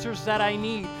answers that I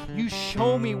need. You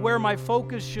show me where my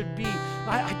focus should be.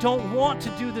 I don't want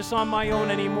to do this on my own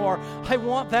anymore. I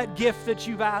want that gift that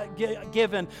you've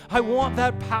given. I want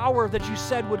that power that you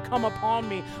said would come upon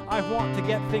me. I want to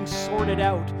get things sorted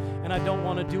out, and I don't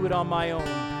want to do it on my own.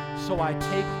 So I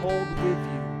take hold with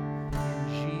you.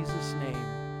 In Jesus' name,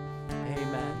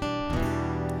 amen.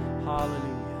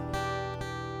 Hallelujah.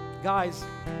 Guys,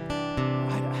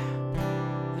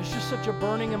 there's just such a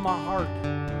burning in my heart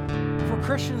for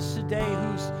Christians today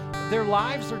whose their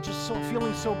lives are just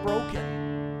feeling so broken.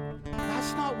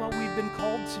 That's not what we've been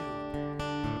called to.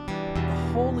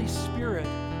 The Holy Spirit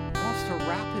wants to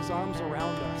wrap his arms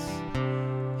around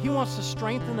us. He wants to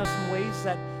strengthen us in ways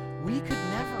that we could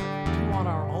never do on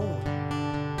our own.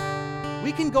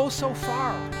 We can go so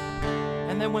far,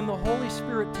 and then when the Holy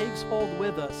Spirit takes hold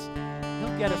with us,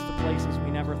 he'll get us to places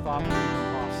we never thought were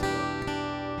even possible.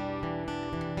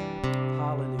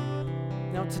 Hallelujah.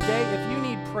 Now today, if you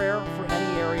need prayer for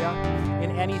any area,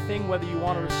 in anything, whether you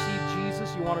want to receive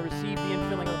Jesus, you want to receive the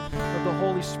infilling of the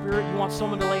Holy Spirit, you want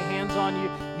someone to lay hands on you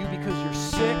because you're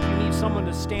sick, you need someone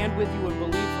to stand with you and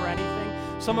believe for anything.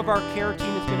 Some of our care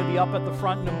team is going to be up at the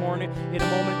front in a moment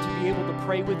to be able to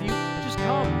pray with you. Just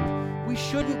come. We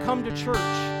shouldn't come to church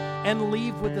and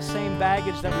leave with the same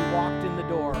baggage that we walked in the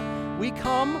door. We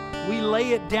come, we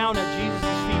lay it down at Jesus'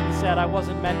 feet and said, I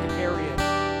wasn't meant to carry it.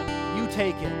 You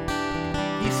take it.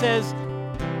 He says,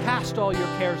 cast all your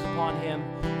cares upon him,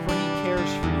 for he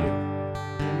cares for you.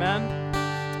 Amen?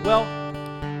 Well,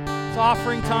 it's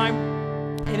offering time.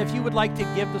 And if you would like to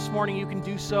give this morning, you can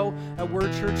do so at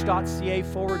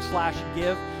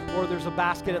wordchurch.ca/give, or there's a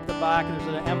basket at the back, and there's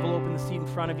an envelope in the seat in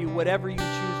front of you. Whatever you choose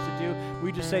to do,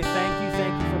 we just say thank you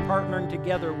for partnering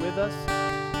together with us.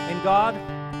 And God,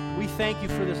 we thank you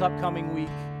for this upcoming week.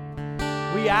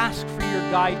 We ask for your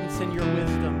guidance and your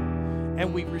wisdom,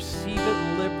 and we receive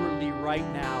it liberally right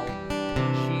now.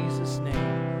 In Jesus' name,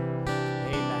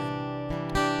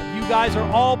 amen. You guys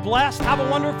are all blessed. Have a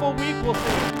wonderful week. We'll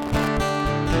see you.